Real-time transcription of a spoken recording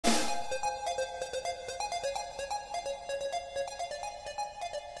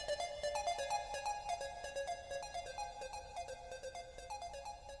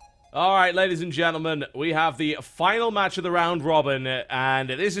All right, ladies and gentlemen, we have the final match of the round robin, and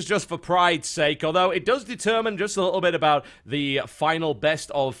this is just for pride's sake, although it does determine just a little bit about the final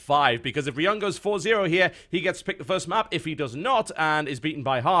best of 5, because if Ryung goes 4-0 here, he gets to pick the first map. If he does not, and is beaten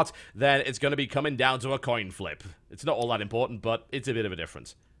by Heart, then it's going to be coming down to a coin flip. It's not all that important, but it's a bit of a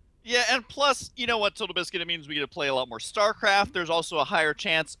difference. Yeah, and plus, you know what, TotalBiscuit, it means we get to play a lot more StarCraft. There's also a higher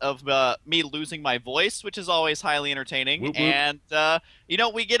chance of me losing my voice, which is always highly entertaining. Whoop, whoop. And you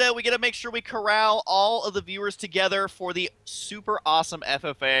know, we get to make sure we corral all of the viewers together for the super awesome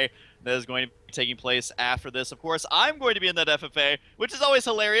FFA that is going to be taking place after this. Of course, I'm going to be in that FFA, which is always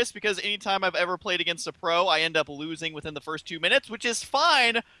hilarious because anytime I've ever played against a pro, I end up losing within the first 2 minutes, which is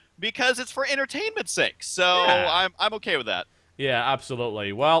fine because it's for entertainment's sake. So Yeah. I'm okay with that. Yeah,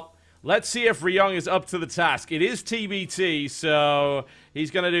 absolutely. Well, let's see if Ryung is up to the task. It is TBT, so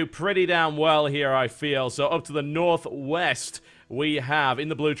he's going to do pretty damn well here, I feel. So up to the northwest, we have, in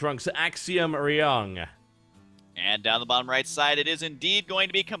the blue trunks, Axiom.Ryung. And down the bottom right side, it is indeed going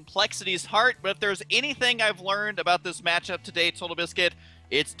to be Complexity's Heart. But if there's anything I've learned about this matchup today, TotalBiscuit,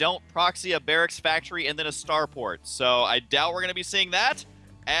 it's don't proxy a barracks factory and then a starport. So I doubt we're going to be seeing that,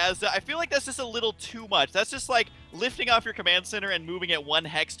 as I feel like that's just a little too much. That's just like lifting off your command center and moving it 1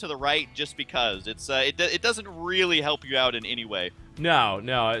 hex to the right just because. It doesn't really help you out in any way. No,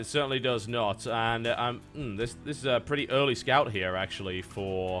 it certainly does not. And this is a pretty early scout here, actually,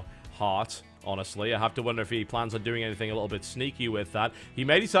 for Heart. Honestly, I have to wonder if he plans on doing anything a little bit sneaky with that. He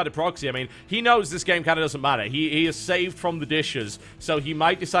may decide to proxy. I mean, he knows this game kind of doesn't matter. He is saved from the dishes, so he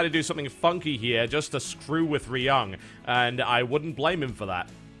might decide to do something funky here just to screw with Ryung, and I wouldn't blame him for that.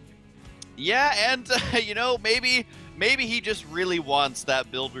 Yeah, and you know, maybe he just really wants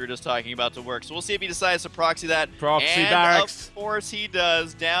that build we were just talking about to work. So we'll see if he decides to proxy that. Proxy and barracks. Of course he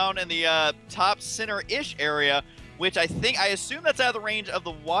does, down in the top center-ish area, which I assume that's out of the range of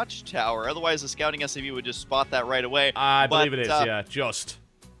the watchtower. Otherwise, the scouting SCV would just spot that right away. I believe it is, yeah, just.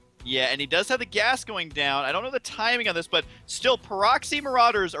 Yeah, and he does have the gas going down. I don't know the timing on this, but still, Proxy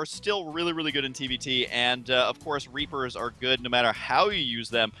Marauders are still really, really good in TBT, and of course, Reapers are good no matter how you use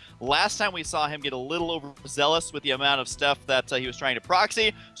them. Last time we saw him get a little overzealous with the amount of stuff that he was trying to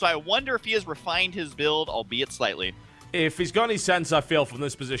proxy, so I wonder if he has refined his build, albeit slightly. If he's got any sense, I feel, from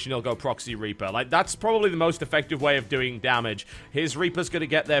this position, he'll go Proxy Reaper. Like, that's probably the most effective way of doing damage. His Reaper's going to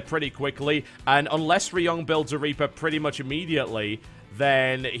get there pretty quickly, and unless Ryung builds a Reaper pretty much immediately,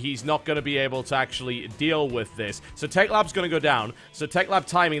 then he's not going to be able to actually deal with this. So Tech Lab's going to go down. So Tech Lab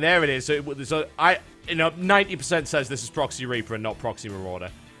timing, there it is. So 90% says this is Proxy Reaper and not Proxy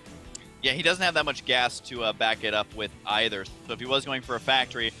Marauder. Yeah, he doesn't have that much gas to back it up with either. So if he was going for a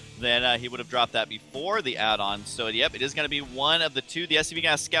factory, then he would have dropped that before the add-on. So, yep, it is going to be one of the two. The SCV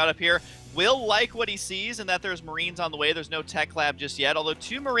going to scout up here. Will like what he sees and that there's Marines on the way. There's no tech lab just yet, although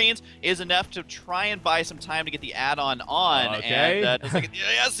 2 Marines is enough to try and buy some time to get the add-on on. Okay. And the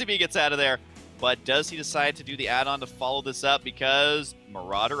SCV gets out of there. But does he decide to do the add-on to follow this up because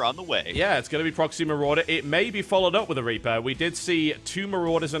Marauder on the way? Yeah, it's going to be Proxy Marauder. It may be followed up with a Reaper. We did see 2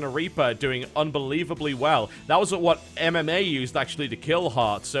 Marauders and a Reaper doing unbelievably well. That was what MMA used, actually, to kill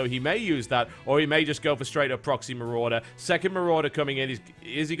Heart. So he may use that, or he may just go for straight-up Proxy Marauder. Second Marauder coming in.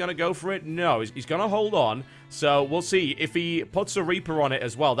 Is he going to go for it? No, he's going to hold on. So we'll see. If he puts a Reaper on it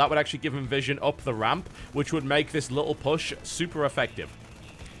as well, that would actually give him vision up the ramp, which would make this little push super effective.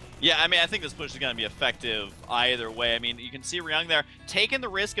 Yeah, I mean, I think this push is going to be effective either way. I mean, you can see Ryung there taking the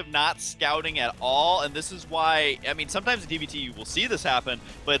risk of not scouting at all, and this is why, I mean, sometimes in DVT you will see this happen,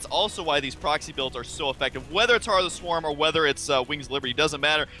 but it's also why these proxy builds are so effective. Whether it's Heart of the Swarm or whether it's Wings of Liberty, doesn't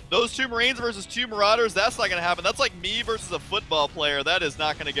matter. Those 2 Marines versus 2 Marauders, that's not going to happen. That's like me versus a football player. That is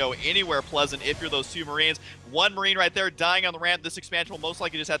not going to go anywhere pleasant if you're those 2 Marines. 1 Marine right there dying on the ramp. This expansion will most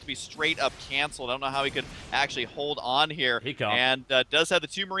likely just have to be straight up canceled. I don't know how he could actually hold on here. He can't. And does have the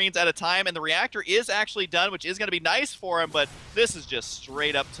 2 Marines at a time, and the reactor is actually done, which is going to be nice for him, but this is just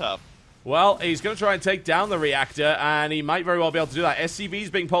straight up tough. Well, he's going to try and take down the reactor, and he might very well be able to do that. SCV's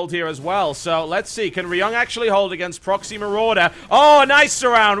being pulled here as well, so let's see. Can Ryung actually hold against Proxy Marauder? Oh, nice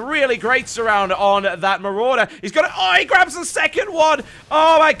surround. Really great surround on that Marauder. He's got to... Oh, he grabs the second one.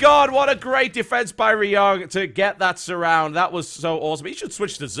 Oh, my God. What a great defense by Ryung to get that surround. That was so awesome. He should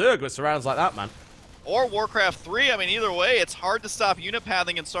switch to Zerg with surrounds like that, man. Or Warcraft 3. I mean, either way, it's hard to stop unit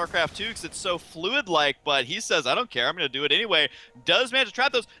pathing in Starcraft 2 because it's so fluid-like, but he says, I don't care, I'm going to do it anyway. Does manage to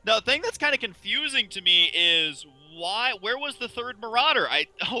trap those. Now, the thing that's kind of confusing to me is where was the 3rd Marauder?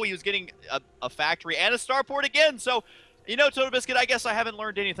 He was getting a factory and a starport again, so You know, TotalBiscuit, I guess I haven't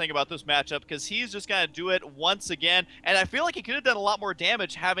learned anything about this matchup because he's just going to do it once again. And I feel like he could have done a lot more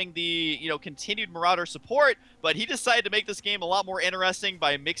damage having the, continued Marauder support, but he decided to make this game a lot more interesting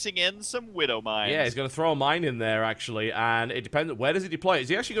by mixing in some Widow Mines. Yeah, he's going to throw a mine in there, actually, and it depends. Where does he deploy it? Is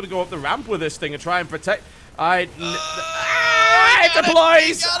he actually going to go up the ramp with this thing and try and protect? It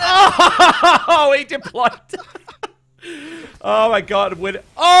deploys! Oh, he deployed. Oh my god, counter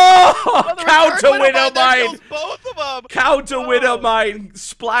Widow Mine! Both of them! Counter Widow Mine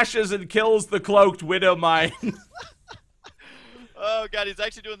splashes and kills the cloaked Widow Mine. Oh god, he's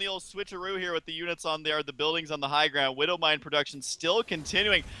actually doing the old switcheroo here with the units on there, the buildings on the high ground. Widow Mine production still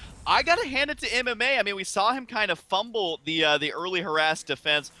continuing. I gotta hand it to MMA. I mean, we saw him kind of fumble the early harass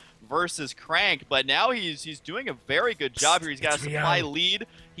defense versus Crank, but now he's doing a very good job here. He's got a supply lead.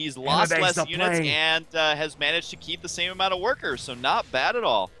 He's lost less units and has managed to keep the same amount of workers, so not bad at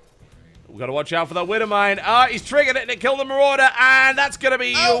all. We've got to watch out for that Widow Mine. He's triggered it and it killed the Marauder, and that's going to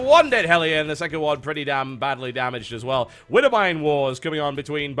be one dead Hellion. The second one pretty damn badly damaged as well. Widow Mine wars coming on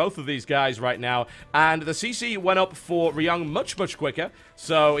between both of these guys right now, and the CC went up for Ryung much, much quicker,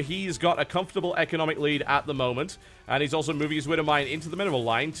 so he's got a comfortable economic lead at the moment, and he's also moving his Widow Mine into the mineral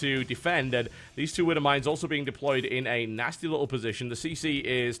line to defend, and these two Widow Mines also being deployed in a nasty little position. The CC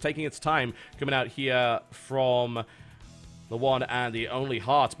is taking its time coming out here from the one and the only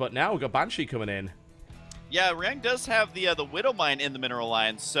Heart, but now we've got Banshee coming in. Yeah, Ryung does have the Widow Mine in the mineral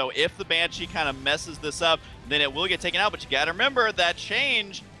line, so if the Banshee kind of messes this up, then it will get taken out, but you gotta remember that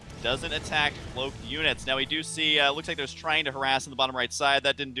change doesn't attack cloaked units. Now we do see, looks like there's trying to harass on the bottom right side.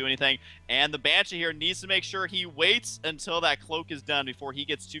 That didn't do anything, and the Banshee here needs to make sure he waits until that cloak is done before he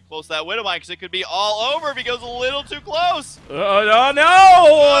gets too close to that Widow Mine, because it could be all over if he goes a little too close. Oh,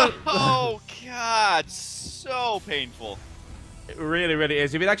 no! Oh, God, so painful. It really, really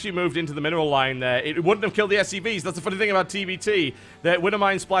is. If it actually moved into the mineral line there, it wouldn't have killed the SCVs. That's the funny thing about TBT. The Widow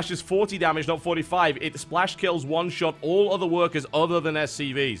Mine splashes 40 damage, not 45. It splash kills one shot all other workers other than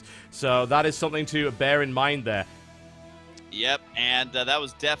SCVs. So that is something to bear in mind there. Yep, and that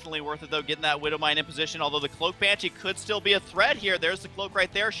was definitely worth it, though, getting that Widow Mine in position, although the Cloak Banshee could still be a threat here. There's the Cloak right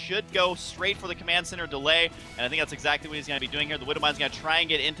there. Should go straight for the Command Center delay, and I think that's exactly what he's going to be doing here. The Widow Mine's going to try and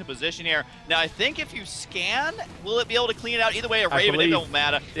get into position here. Now, I think if you scan, will it be able to clean it out? Either way, a Raven, it don't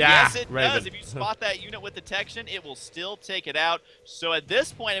matter. Yeah, yes, it does. If you spot that unit with detection, it will still take it out. So at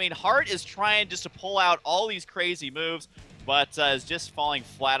this point, I mean, Heart is trying just to pull out all these crazy moves, but is just falling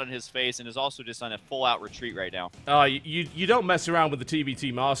flat on his face and is also just on a full-out retreat right now. You don't mess around with the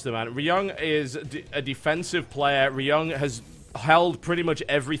TBT Master, man. Ryung is a defensive player. Ryung has held pretty much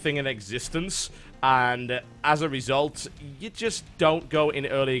everything in existence, and as a result, you just don't go in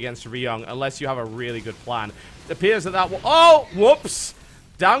early against Ryung unless you have a really good plan. It appears that oh, whoops!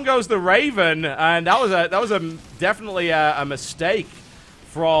 Down goes the Raven, and that was definitely a mistake.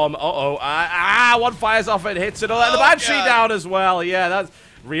 From, one fires off it, hits it, and the Banshee down as well. Yeah, that's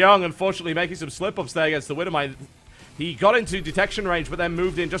Ryung, unfortunately, making some slip-ups there against the Widow Mine. He got into detection range, but then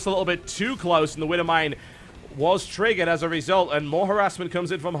moved in just a little bit too close, and the Widow Mine was triggered as a result, and more harassment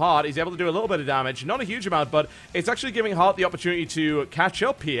comes in from Heart. He's able to do a little bit of damage, not a huge amount, but it's actually giving Heart the opportunity to catch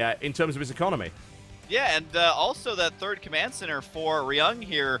up here in terms of his economy. Yeah, and also that third command center for Ryung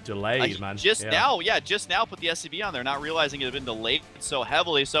here. Delayed, man. Just now put the SCV on there, not realizing it had been delayed so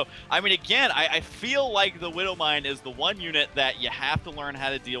heavily. So, I mean, again, I feel like the Widow Mine is the one unit that you have to learn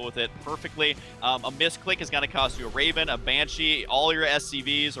how to deal with it perfectly. A misclick is going to cost you a Raven, a Banshee, all your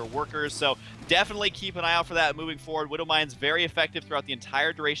SCVs or workers. So, definitely keep an eye out for that moving forward. Widow Mine's very effective throughout the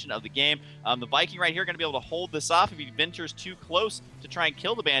entire duration of the game. The Viking right here going to be able to hold this off. If he ventures too close to try and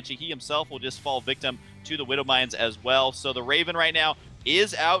kill the Banshee, he himself will just fall victim to the Widow Mines as well. So the Raven right now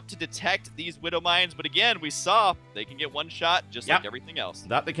is out to detect these Widow Mines, but again, we saw they can get one shot just like everything else.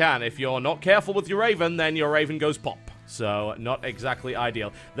 That they can. If you're not careful with your Raven, then your Raven goes pop. So, not exactly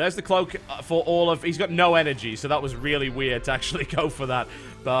ideal. There's the cloak for all of... He's got no energy, so that was really weird to actually go for that.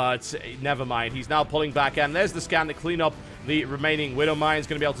 But, never mind. He's now pulling back, and there's the scan to clean up the remaining Widow Mines.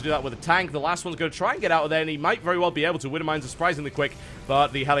 Going to be able to do that with a tank. The last one's going to try and get out of there, and he might very well be able to. Widow Mines are surprisingly quick,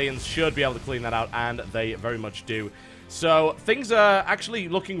 but the Hellions should be able to clean that out, and they very much do. So, things are actually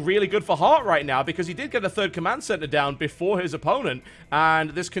looking really good for Heart right now, because he did get a third command center down before his opponent,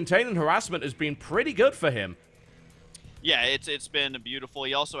 and this contain and harassment has been pretty good for him. Yeah, it's been beautiful.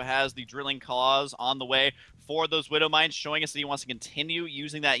 He also has the drilling claws on the way for those Widow Mines, showing us that he wants to continue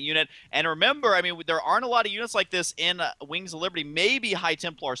using that unit. And remember, I mean, there aren't a lot of units like this in Wings of Liberty, maybe High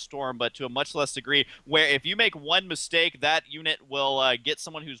Templar Storm, but to a much less degree, where if you make one mistake, that unit will get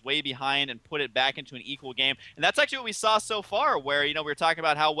someone who's way behind and put it back into an equal game. And that's actually what we saw so far, where, you know, we were talking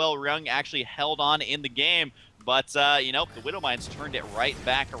about how well Ryung actually held on in the game But, you know, the Widowmines turned it right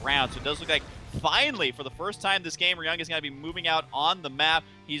back around. So it does look like finally, for the first time this game, Ryung is going to be moving out on the map.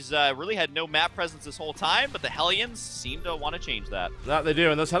 He's really had no map presence this whole time, but the Hellions seem to want to change that. That they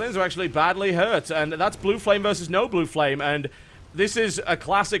do, and those Hellions are actually badly hurt, and that's Blue Flame versus no Blue Flame, and this is a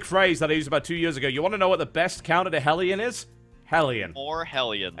classic phrase that I used about 2 years ago. You want to know what the best counter to Hellion is? Hellion. More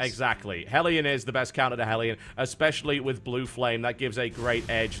Hellions. Exactly. Hellion is the best counter to Hellion, especially with Blue Flame. That gives a great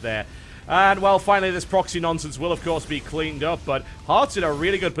edge there. And, well, finally, this proxy nonsense will, of course, be cleaned up, but HotS in a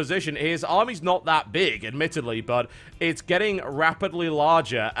really good position. His army's not that big, admittedly, but it's getting rapidly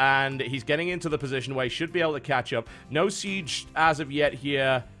larger, and he's getting into the position where he should be able to catch up. No siege as of yet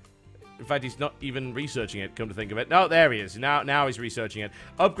here. In fact, he's not even researching it, come to think of it. No, there he is. Now he's researching it.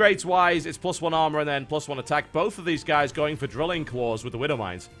 Upgrades-wise, it's +1 armor and then +1 attack. Both of these guys going for drilling claws with the Widow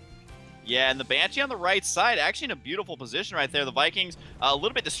Mines. Yeah, and the Banshee on the right side, actually in a beautiful position right there. The Vikings a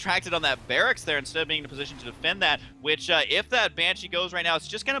little bit distracted on that barracks there instead of being in a position to defend that, which if that Banshee goes right now, it's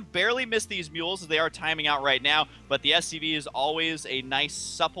just going to barely miss these mules as they are timing out right now. But the SCV is always a nice,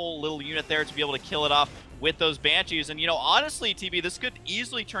 supple little unit there to be able to kill it off with those Banshees. And, you know, honestly, TB, this could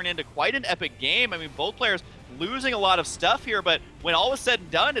easily turn into quite an epic game. I mean, both players losing a lot of stuff here, but when all is said and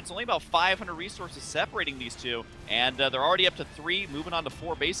done, it's only about 500 resources separating these two, and they're already up to 3, moving on to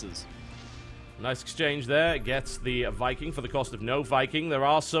 4 bases. Nice exchange there. Gets the Viking for the cost of no Viking. There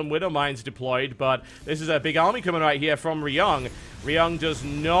are some Widow Mines deployed, but this is a big army coming right here from Ryung. Ryung does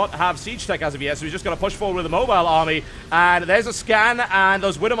not have siege tech as of yet, so he's just going to push forward with a mobile army. And there's a scan, and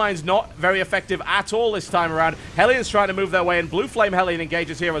those Widow Mines not very effective at all this time around. Hellion's trying to move their way, and Blue Flame Hellion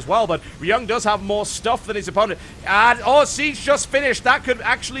engages here as well, but Ryung does have more stuff than his opponent. And, oh, siege just finished. That could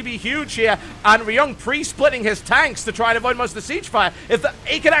actually be huge here. And Ryung pre-splitting his tanks to try and avoid most of the siege fire. If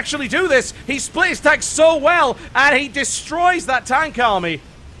he can actually do this, he split his tanks so well, and he destroys that tank army.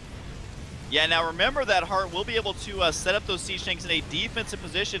 Yeah, now remember that Heart will be able to set up those siege tanks in a defensive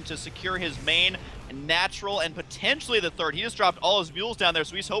position to secure his main, natural, and potentially the third. He just dropped all his mules down there,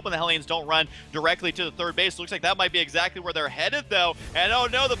 so he's hoping the Hellions don't run directly to the third base. Looks like that might be exactly where they're headed, though. And oh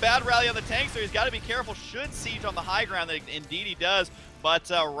no, the bad rally on the tanks, so he's got to be careful. Should siege on the high ground, that indeed he does.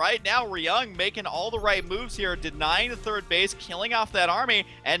 But right now, Ryung making all the right moves here, denying the third base, killing off that army,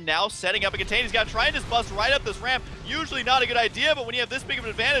 and now setting up a contain. He's got to try and just bust right up this ramp. Usually not a good idea, but when you have this big of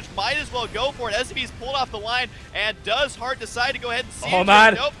an advantage, might as well go for it. SCV's pulled off the line, and does Heart decide to go ahead and siege? Oh,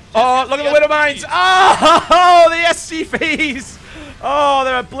 man. Nope, oh, look at the Widow Mines. Oh, the SCVs. Oh,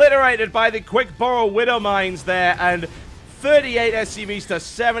 they're obliterated by the quick burrow Widow Mines there, and 38 SCVs to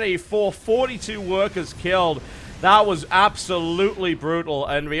 74, 42 workers killed. That was absolutely brutal,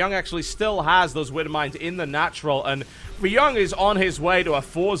 and Ryung actually still has those Widow Mines in the natural, and Ryung is on his way to a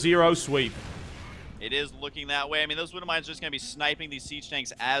 4-0 sweep. It is looking that way. I mean, those Widow Mines are just going to be sniping these siege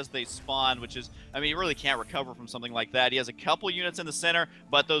tanks as they spawn, which is, I mean, you really can't recover from something like that. He has a couple units in the center,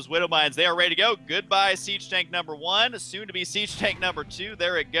 but those Widow Mines, they are ready to go. Goodbye, siege tank number 1, soon to be siege tank number 2.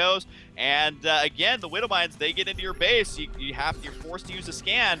 There it goes. And again, the Widow Mines, they get into your base. You're forced to use a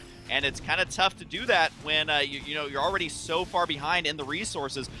scan, and it's kind of tough to do that when you know, you're already so far behind in the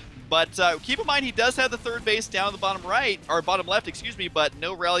resources. But keep in mind, he does have the third base down in the bottom right, or bottom left, excuse me, but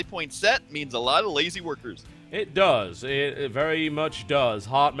no rally point set means a lot of lazy workers. It does. It very much does.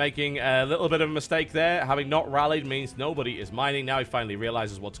 Heart making a little bit of a mistake there. Having not rallied means nobody is mining. Now he finally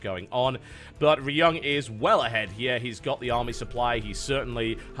realizes what's going on. But Ryung is well ahead here. He's got the army supply. He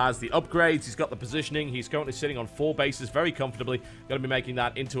certainly has the upgrades. He's got the positioning. He's currently sitting on 4 bases very comfortably. Going to be making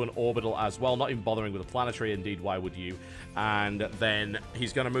that into an orbital as well. Not even bothering with a planetary. Indeed, why would you? And then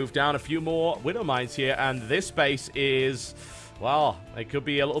he's going to move down a few more Widow Mines here. And this base is... well, it could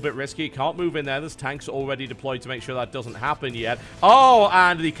be a little bit risky. Can't move in there. There's tanks already deployed to make sure that doesn't happen yet. Oh,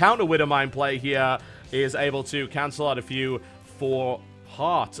 and the counter Widow Mine play here is able to cancel out a few for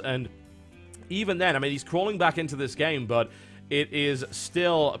Heart. And even then, I mean, he's crawling back into this game, but it is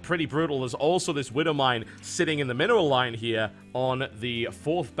still pretty brutal. There's also this Widow Mine sitting in the mineral line here on the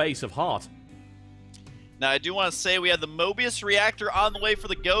 4th base of Heart. Now, I do want to say we had the Mobius reactor on the way for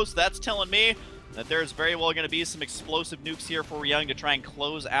the Ghost. That's telling me that there's very well going to be some explosive nukes here for Ryung to try and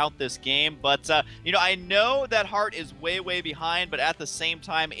close out this game. But, you know, I know that Heart is way, way behind, but at the same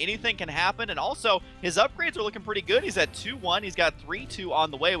time, anything can happen. And also, his upgrades are looking pretty good. He's at 2-1. He's got 3-2 on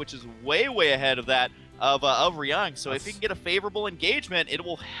the way, which is way, way ahead of that of Ryung. So if he can get a favorable engagement, it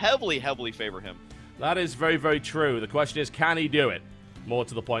will heavily, heavily favor him. That is very, very true. The question is, can he do it? More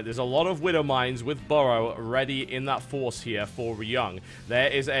to the point, there's a lot of Widow Mines with Burrow ready in that force here for Ryung. There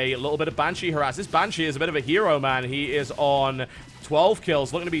is a little bit of Banshee harass. This Banshee is a bit of a hero, man. He is on 12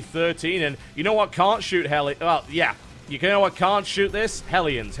 kills, looking to be 13, and you know what? Can't shoot Heli. Well, yeah. You know what can't shoot this?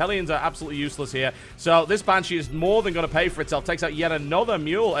 Hellions. Hellions are absolutely useless here. So this Banshee is more than going to pay for itself. Takes out yet another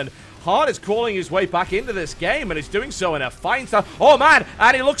mule, and HotS is calling his way back into this game, and he's doing so in a fine style. Oh, man!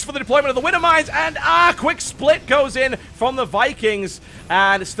 And he looks for the deployment of the Widow Mines, and quick split goes in from the Vikings,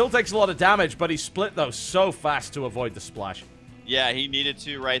 and it still takes a lot of damage, but he split, though, so fast to avoid the splash. Yeah, he needed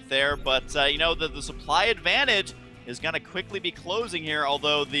to right there, but, you know, the supply advantage is going to quickly be closing here,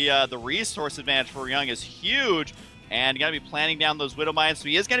 although the resource advantage for Ryung is huge. And going to be planning down those Widow Mines. So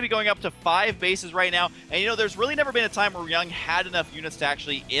he is going to be going up to 5 bases right now. And, you know, there's really never been a time where Ryung had enough units to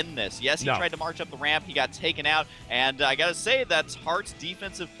actually end this. Yes, he tried to march up the ramp. He got taken out. And I got to say that HotS'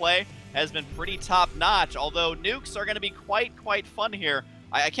 defensive play has been pretty top-notch, although nukes are going to be quite fun here.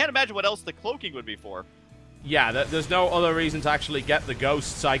 I can't imagine what else the cloaking would be for. Yeah, there's no other reason to actually get the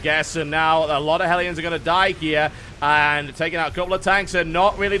ghosts, I guess. And now a lot of Hellions are going to die here. And taking out a couple of tanks and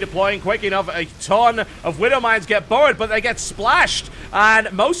not really deploying quick enough. A ton of Widow Mines get burrowed, but they get splashed.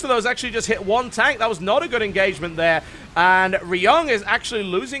 And most of those actually just hit one tank. That was not a good engagement there. And Ryung is actually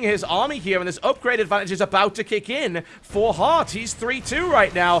losing his army here, and this upgrade advantage is about to kick in for HotS. He's 3-2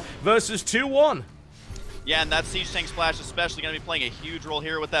 right now versus 2-1. Yeah, and that Siege Tank Splash especially going to be playing a huge role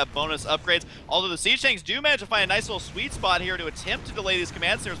here with that bonus upgrades. Although the Siege Tanks do manage to find a nice little sweet spot here to attempt to delay these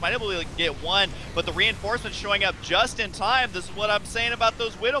command centers. Might be able to get one, but the reinforcements showing up just in time. This is what I'm saying about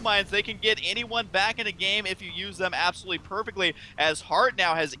those Widow Mines. They can get anyone back in a game if you use them absolutely perfectly, as HotS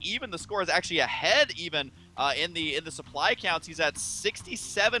now has even the score is actually ahead even in the supply counts. He's at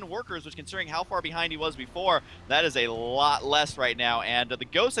 67 workers, which, considering how far behind he was before, that is a lot less right now. And the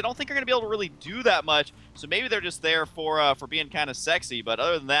Ghosts, I don't think are going to be able to really do that much. So maybe they're just there for being kind of sexy. But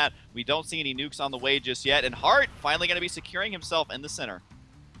other than that, we don't see any nukes on the way just yet. And HotS finally going to be securing himself in the center.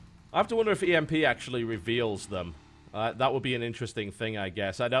 I have to wonder if EMP actually reveals them. That would be an interesting thing, I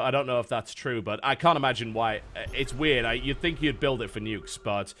guess. I don't know if that's true, but I can't imagine why. It's weird. You'd think you'd build it for nukes,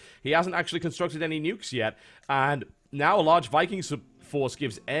 but he hasn't actually constructed any nukes yet. And now a large Viking force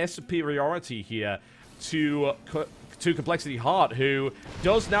gives air superiority here to Complexity Heart, who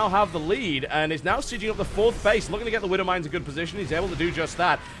does now have the lead and is now sieging up the 4th base, looking to get the Widow Mines in good position. He's able to do just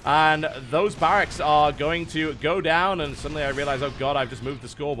that, and those barracks are going to go down, and suddenly I realize, oh god, I've just moved the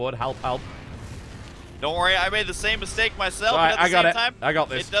scoreboard. Help, help. Don't worry, I made the same mistake myself, Right, but at the same time, I got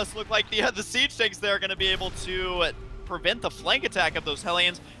this. It does look like the Siege Tanks there are going to be able to prevent the flank attack of those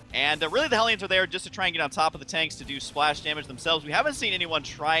Hellions. And really the Hellions are there just to try and get on top of the tanks to do splash damage themselves. We haven't seen anyone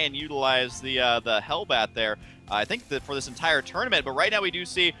try and utilize the Hellbat there, I think, for this entire tournament. But right now we do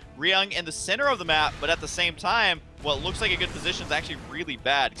see Ryung in the center of the map, but at the same time, what looks like a good position is actually really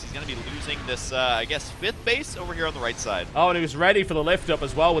bad, because he's going to be losing this, I guess, 5th base over here on the right side. Oh, and he was ready for the lift up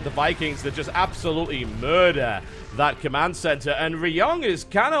as well with the Vikings that just absolutely murder that command center. And Ryung is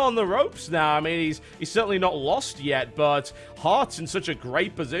kind of on the ropes now. I mean, he's certainly not lost yet, but HotS in such a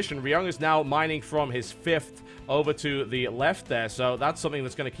great position. Ryung is now mining from his 5th over to the left there, so that's something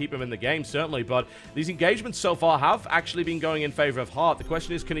that's going to keep him in the game, certainly. But these engagements so far have actually been going in favor of HotS. The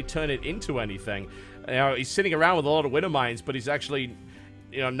question is, can he turn it into anything? You know, he's sitting around with a lot of Widow Mines, but he's actually,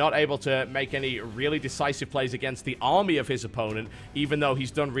 you know, not able to make any really decisive plays against the army of his opponent, even though he's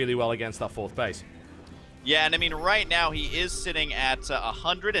done really well against that 4th base. Yeah, and I mean, right now he is sitting at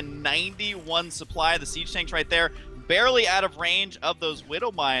 191 supply. The Siege Tanks right there, barely out of range of those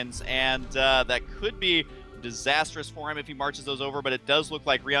Widow Mines, and that could be disastrous for him if he marches those over, but it does look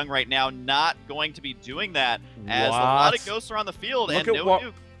like Ryung right now not going to be doing that, as a lot of Ghosts are on the field. Look and at no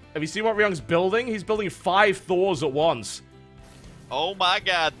nuke. Have you seen what Ryung's building? He's building 5 Thors at once. Oh my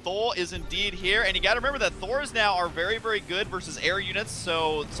god, Thor is indeed here, and you gotta remember that Thors now are very, very good versus air units,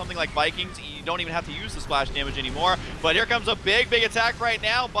 so something like Vikings, you don't even have to use the splash damage anymore. But here comes a big attack right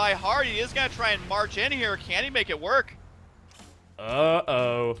now by HotS. He is gonna try and march in here. Can he make it work?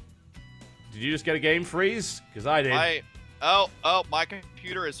 Uh-oh. Did you just get a game freeze? Because I did. Oh, my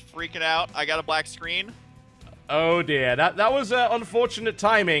computer is freaking out. I got a black screen. Oh dear, that was unfortunate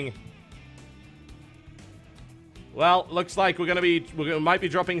timing. Well, looks like we might be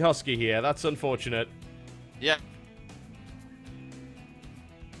dropping Husky here. That's unfortunate. Yeah.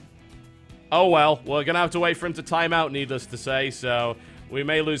 Oh well, we're gonna have to wait for him to time out, needless to say, so we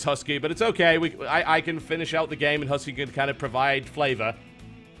may lose Husky, but it's okay. I can finish out the game and Husky can kind of provide flavor.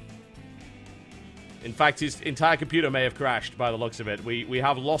 In fact, his entire computer may have crashed by the looks of it. We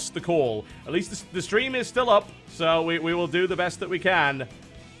have lost the call. At least the stream is still up, so we will do the best that we can.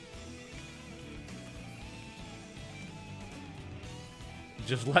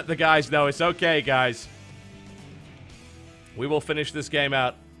 Just let the guys know it's okay, guys. We will finish this game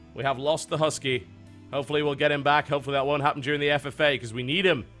out. We have lost the Husky. Hopefully we'll get him back. Hopefully that won't happen during the FFA, because we need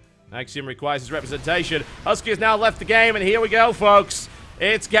him Axiom requires his representation. Husky has now left the game, and here we go, folks.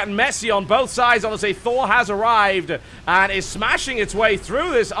 It's getting messy on both sides. Honestly, Thor has arrived and is smashing its way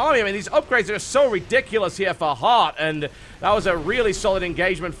through this army. I mean, these upgrades are so ridiculous here for Heart, and that was a really solid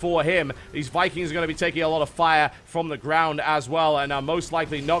engagement for him. These Vikings are going to be taking a lot of fire from the ground as well, and are most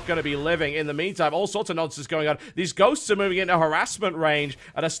likely not going to be living. In the meantime, all sorts of nonsense going on. These ghosts are moving into harassment range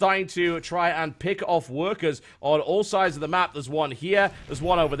and are starting to try and pick off workers on all sides of the map. There's one here. There's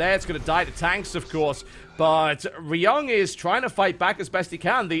one over there. It's going to die to tanks, of course. But Ryung is trying to fight back as best he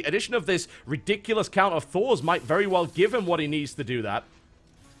can. The addition of this ridiculous count of Thors might very well give him what he needs to do that.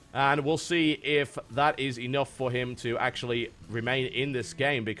 And we'll see if that is enough for him to actually remain in this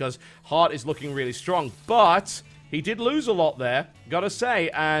game, because Heart is looking really strong. But he did lose a lot there, gotta say,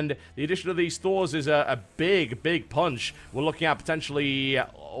 and the addition of these Thors is a big, big punch. We're looking at potentially,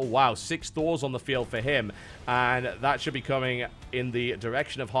 oh wow, 6 Thors on the field for him, and that should be coming in the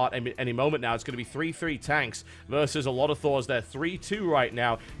direction of Heart any moment now. It's going to be 3-3 tanks versus a lot of Thors there. 3-2 right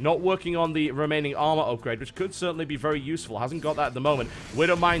now, not working on the remaining armor upgrade, which could certainly be very useful. Hasn't got that at the moment.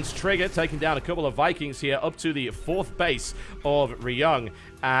 Widowmine's trigger, taking down a couple of Vikings here up to the 4th base of Ryung,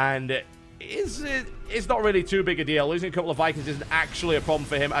 and it's not really too big a deal. Losing a couple of Vikings isn't actually a problem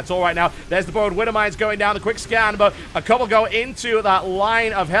for him at all right now. There's the borrowed Widowmines going down, the quick scan, but a couple go into that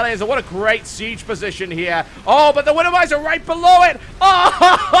line of Hellions. What a great siege position here. Oh, but the Widowmines are right below it.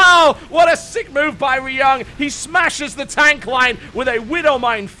 Oh, what a sick move by Ryung. He smashes the tank line with a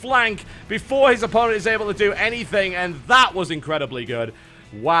Widowmine flank before his opponent is able to do anything, and that was incredibly good.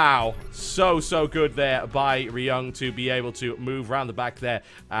 Wow, so good there by Ryung to be able to move around the back there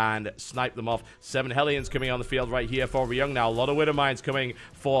and snipe them off. 7 Hellions coming on the field right here for Ryung now. A lot of Widowmines coming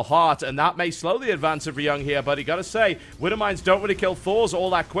for Heart, and that may slow the advance of Ryung here, but you gotta say, Widowmines don't really kill Thors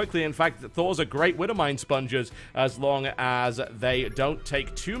all that quickly. In fact, Thors are great Widowmine sponges as long as they don't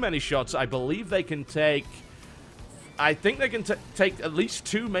take too many shots. I believe they can take... I think they can take at least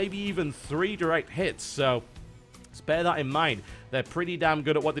 2, maybe even 3 direct hits, so... let's bear that in mind. They're pretty damn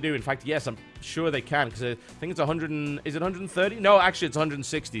good at what they do. In fact, yes, I'm sure they can, because I think it's 100 and... is it 130? No, actually, it's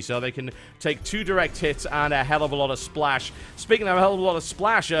 160, so they can take 2 direct hits and a hell of a lot of splash. Speaking of a hell of a lot of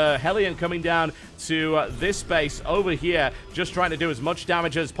splash, Hellion coming down to this base over here, just trying to do as much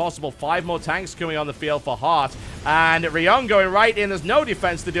damage as possible. 5 more tanks coming on the field for Heart, and Ryung going right in. There's no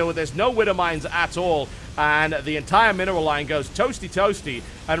defense to deal with this, no Widowmines at all. And the entire mineral line goes toasty,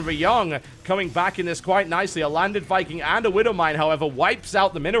 and Ryung coming back in this quite nicely. A landed Viking and a Widowmine, however, wipes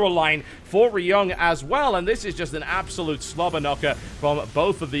out the mineral line for Ryung as well, and this is just an absolute slobber knocker from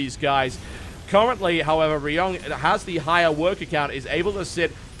both of these guys. Currently, however, Ryung has the higher worker count, is able to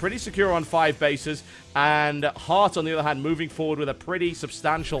sit pretty secure on 5 bases, and Heart, on the other hand, moving forward with a pretty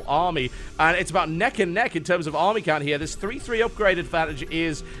substantial army, and it's about neck and neck in terms of army count here. This 3-3 upgrade advantage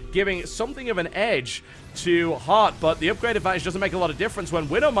is giving something of an edge to Heart, but the upgrade advantage doesn't make a lot of difference when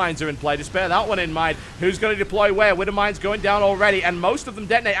Widowmines are in play. Just bear that one in mind. Who's going to deploy where? Widowmines going down already, and most of them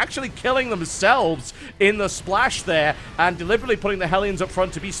detonate, actually killing themselves in the splash there, and deliberately putting the Hellions up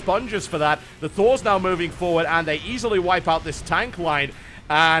front to be sponges for that. The Thors now moving forward, and they easily wipe out this tank line.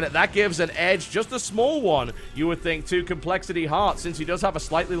 And that gives an edge, just a small one, you would think, to Complexity Heart, since he does have a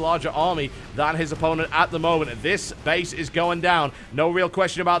slightly larger army than his opponent at the moment. This base is going down. No real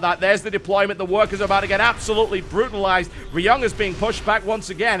question about that. There's the deployment. The workers are about to get absolutely brutalized. Ryung is being pushed back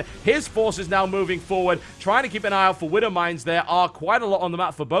once again. His force is now moving forward, trying to keep an eye out for Widowmines. There are quite a lot on the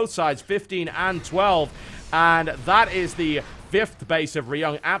map for both sides, 15 and 12. And that is the 5th base of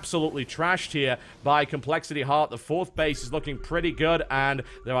Ryung, absolutely trashed here by Complexity Heart. The 4th base is looking pretty good, and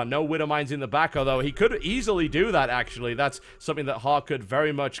there are no Widowmines in the back, although he could easily do that, actually. That's something that Heart could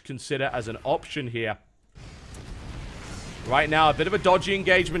very much consider as an option here. Right now, a bit of a dodgy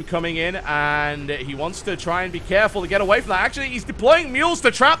engagement coming in, and he wants to try and be careful to get away from that. Actually, he's deploying mules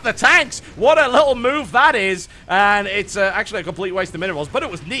to trap the tanks. What a little move that is, and it's actually a complete waste of minerals, but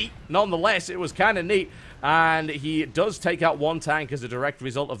it was neat. Nonetheless, it was kind of neat. And he does take out 1 tank as a direct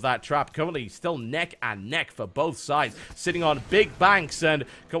result of that trap. Currently, still neck and neck for both sides, sitting on big banks, and a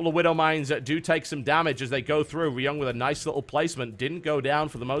couple of Widowmines do take some damage as they go through. Ryung with a nice little placement. Didn't go down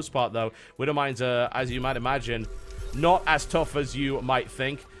for the most part, though. Widowmines are, as you might imagine, not as tough as you might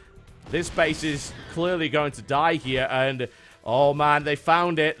think. This base is clearly going to die here, and... oh man, they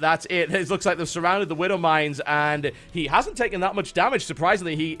found it. That's it. It looks like they've surrounded the Widowmines, and he hasn't taken that much damage,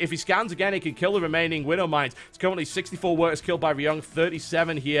 surprisingly. If he scans again, he can kill the remaining Widowmines. It's currently 64 workers killed by Ryung,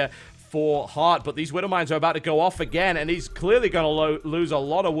 37 here for Heart, but these Widowmines are about to go off again, and he's clearly going to lose a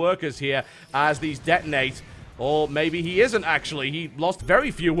lot of workers here as these detonate. Or maybe he isn't, actually. He lost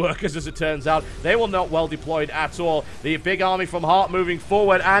very few workers, as it turns out. They were not well deployed at all. The big army from Heart moving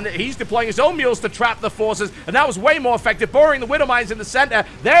forward, and he's deploying his own mules to trap the forces, and that was way more effective. Boring the Widow Mines in the center.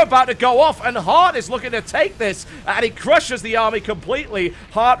 They're about to go off, and Heart is looking to take this, and he crushes the army completely.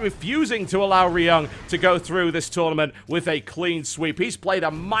 Heart refusing to allow Ryung to go through this tournament with a clean sweep. He's played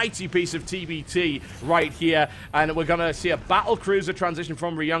a mighty piece of TBT right here, and we're going to see a battle cruiser transition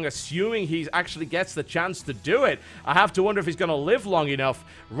from Ryung, assuming he actually gets the chance to do it. I have to wonder if he's going to live long enough.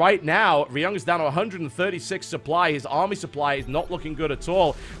 Right now, Ryung is down to 136 supply. His army supply is not looking good at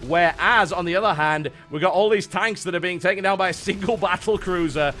all. Whereas, on the other hand, we've got all these tanks that are being taken down by a single battle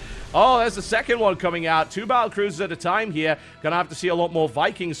cruiser. Oh, there's the second one coming out. 2 battle cruisers at a time here. Gonna have to see a lot more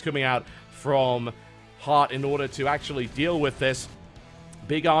Vikings coming out from Heart in order to actually deal with this.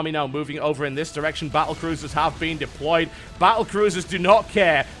 Big army now moving over in this direction. Battle cruisers have been deployed. Battle cruisers do not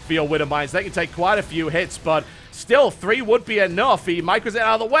care for your Widow Mines. They can take quite a few hits, but still, 3 would be enough. He micros it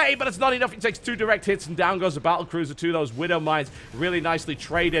out of the way, but it's not enough. He takes 2 direct hits, and down goes the battle cruiser to those Widow Mines. Really nicely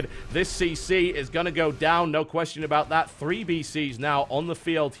traded. This CC is going to go down, no question about that. 3 BCs now on the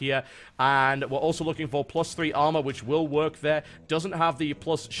field here, and we're also looking for +3 armor, which will work there. Doesn't have the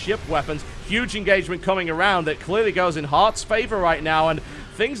plus ship weapons. Huge engagement coming around that clearly goes in Heart's favor right now, and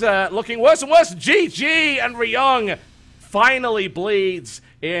things are looking worse and worse. GG, and Ryung finally bleeds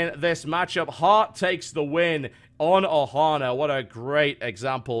in this matchup. Heart takes the win on Ohana. What a great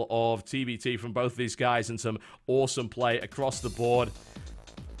example of TBT from both these guys, and some awesome play across the board.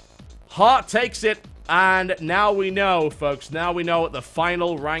 Heart takes it, and now we know, folks, now we know what the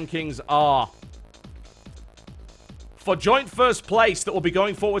final rankings are. For joint first place that will be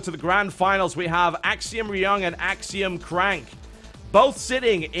going forward to the grand finals, we have Axiom.Ryung and Axiom Crank, both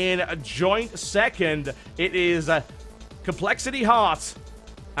sitting in a joint second. It is Complexity Heart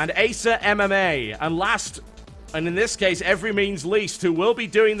and Acer MMA. And last, and in this case, every means least, who will be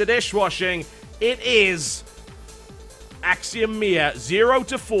doing the dishwashing, it is Axiom Mia,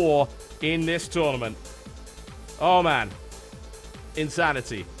 0-4 in this tournament. Oh, man.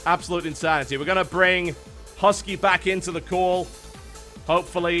 Insanity. Absolute insanity. We're going to bring Husky back into the call,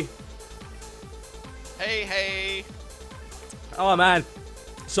 hopefully. Hey, hey. Oh, man.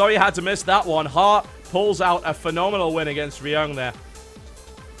 Sorry you had to miss that one. Heart pulls out a phenomenal win against Ryung there.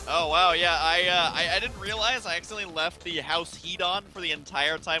 Oh, wow, yeah, I didn't realize I accidentally left the house heat on for the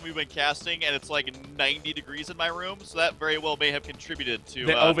entire time we've been casting, and it's like 90 degrees in my room, so that very well may have contributed to...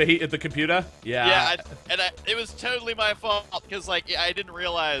 They overheated the computer? Yeah. Yeah, it was totally my fault, because, like, I didn't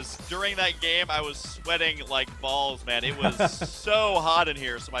realize during that game I was sweating like balls, man. It was so hot in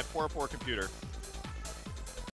here, so my poor computer.